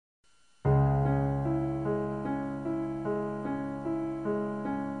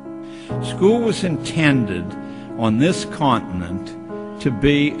School was intended on this continent to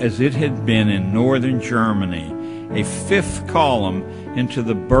be, as it had been in northern Germany, a fifth column into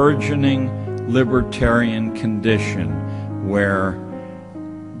the burgeoning libertarian condition where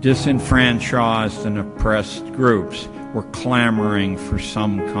disenfranchised and oppressed groups were clamoring for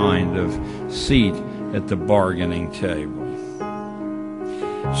some kind of seat at the bargaining table.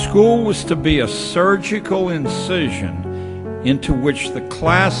 School was to be a surgical incision into which the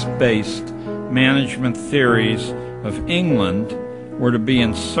class-based management theories of England were to be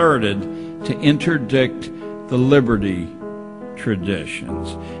inserted to interdict the liberty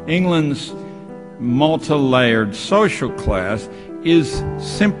traditions. England's multi-layered social class is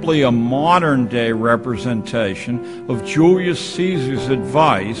simply a modern-day representation of Julius Caesar's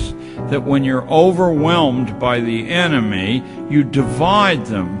advice that when you're overwhelmed by the enemy, you divide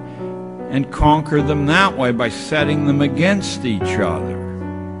them and conquer them that way by setting them against each other.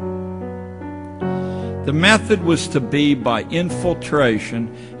 The method was to be by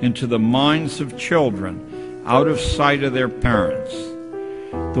infiltration into the minds of children, out of sight of their parents.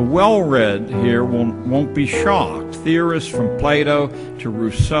 The well-read here won't be shocked. Theorists from Plato to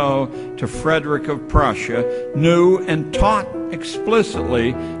Rousseau to Frederick of Prussia knew and taught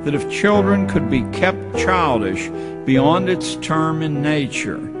explicitly that if children could be kept childish beyond its term in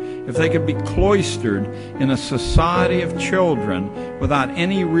nature, if they could be cloistered in a society of children without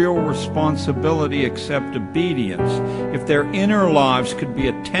any real responsibility except obedience, if their inner lives could be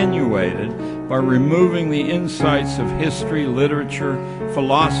attenuated by removing the insights of history, literature,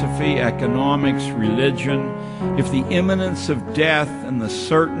 philosophy, economics, religion, if the imminence of death and the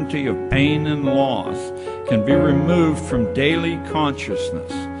certainty of pain and loss can be removed from daily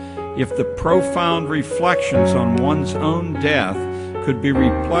consciousness, if the profound reflections on one's own death could be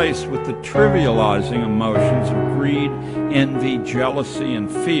replaced with the trivializing emotions of greed, envy, jealousy,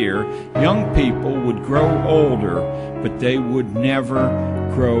 and fear, young people would grow older, but they would never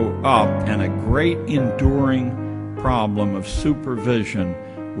grow up, and a great enduring problem of supervision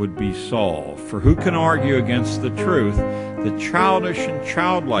would be solved. For who can argue against the truth that childish and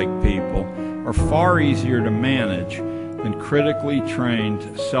childlike people are far easier to manage than critically trained,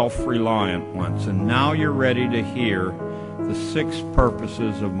 self-reliant ones? And now you're ready to hear the 6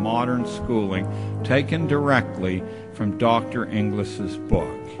 purposes of modern schooling taken directly from Dr. Inglis's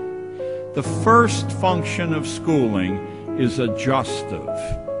book. The first function of schooling is adjustive.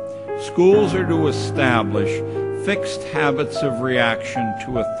 Schools are to establish fixed habits of reaction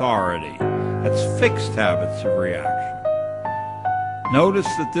to authority. That's fixed habits of reaction. Notice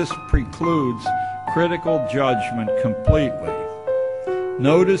that this precludes critical judgment completely.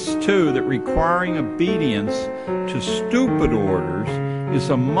 Notice, too, that requiring obedience to stupid orders is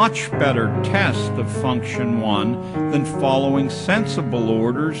a much better test of function 1 than following sensible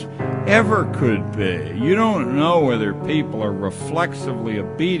orders ever could be. You don't know whether people are reflexively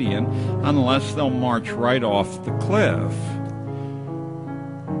obedient unless they'll march right off the cliff.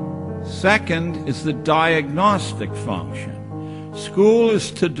 Second is the diagnostic function. School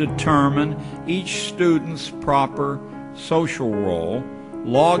is to determine each student's proper social role,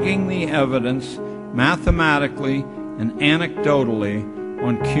 logging the evidence mathematically and anecdotally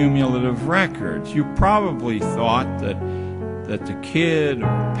on cumulative records. You probably thought that the kid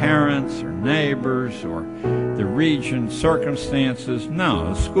or parents or neighbors or the region, circumstances.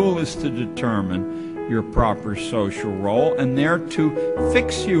 No, school is to determine your proper social role, and they're to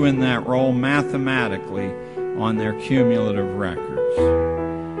fix you in that role mathematically on their cumulative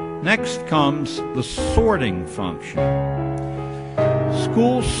records. Next comes the sorting function.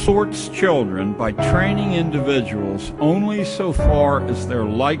 School sorts children by training individuals only so far as their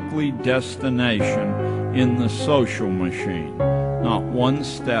likely destination in the social machine, not one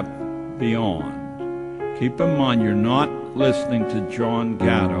step beyond. Keep in mind, you're not listening to John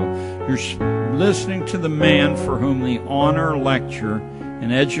Gatto. You're listening to the man for whom the honor lecture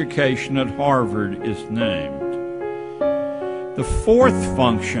in education at Harvard is named. The fourth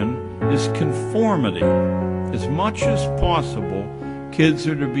function is conformity. As much as possible, kids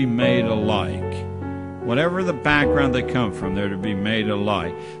are to be made alike. Whatever the background they come from, they're to be made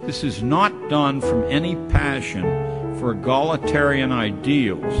alike. This is not done from any passion for egalitarian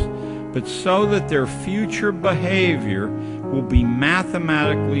ideals, but so that their future behavior will be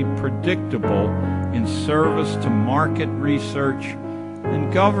mathematically predictable in service to market research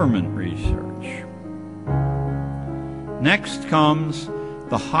and government research. Next comes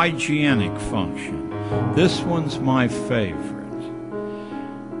the hygienic function. This one's my favorite.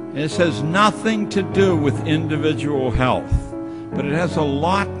 This has nothing to do with individual health, but it has a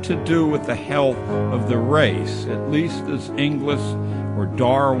lot to do with the health of the race, at least as Inglis or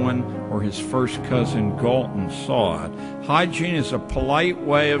Darwin or his first cousin Galton saw it. Hygiene is a polite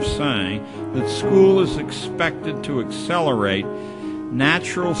way of saying that school is expected to accelerate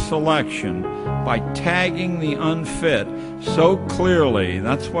natural selection by tagging the unfit so clearly.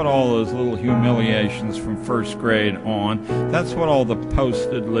 That's what all those little humiliations from first grade on, that's what all the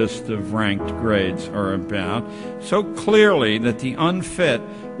posted list of ranked grades are about, so clearly that the unfit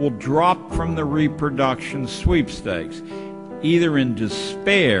will drop from the reproduction sweepstakes, either in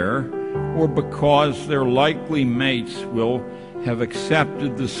despair or because their likely mates will have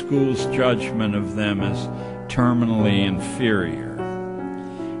accepted the school's judgment of them as terminally inferior.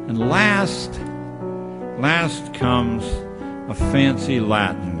 And last comes a fancy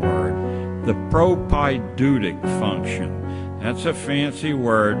Latin word, the propedeutic function. That's a fancy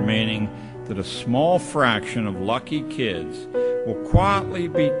word meaning that a small fraction of lucky kids will quietly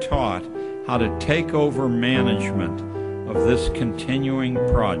be taught how to take over management of this continuing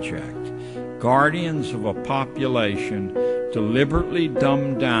project. Guardians of a population deliberately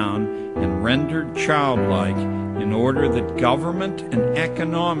dumbed down and rendered childlike in order that government and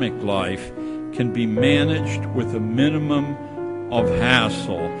economic life can be managed with a minimum of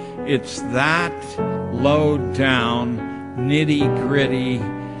hassle. It's that low down, nitty-gritty,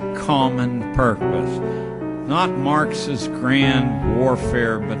 common purpose. Not Marx's grand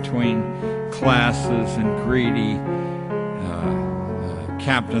warfare between classes and greedy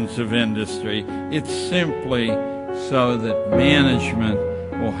captains of industry. It's simply so that management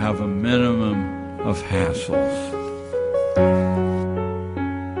will have a minimum of hassles.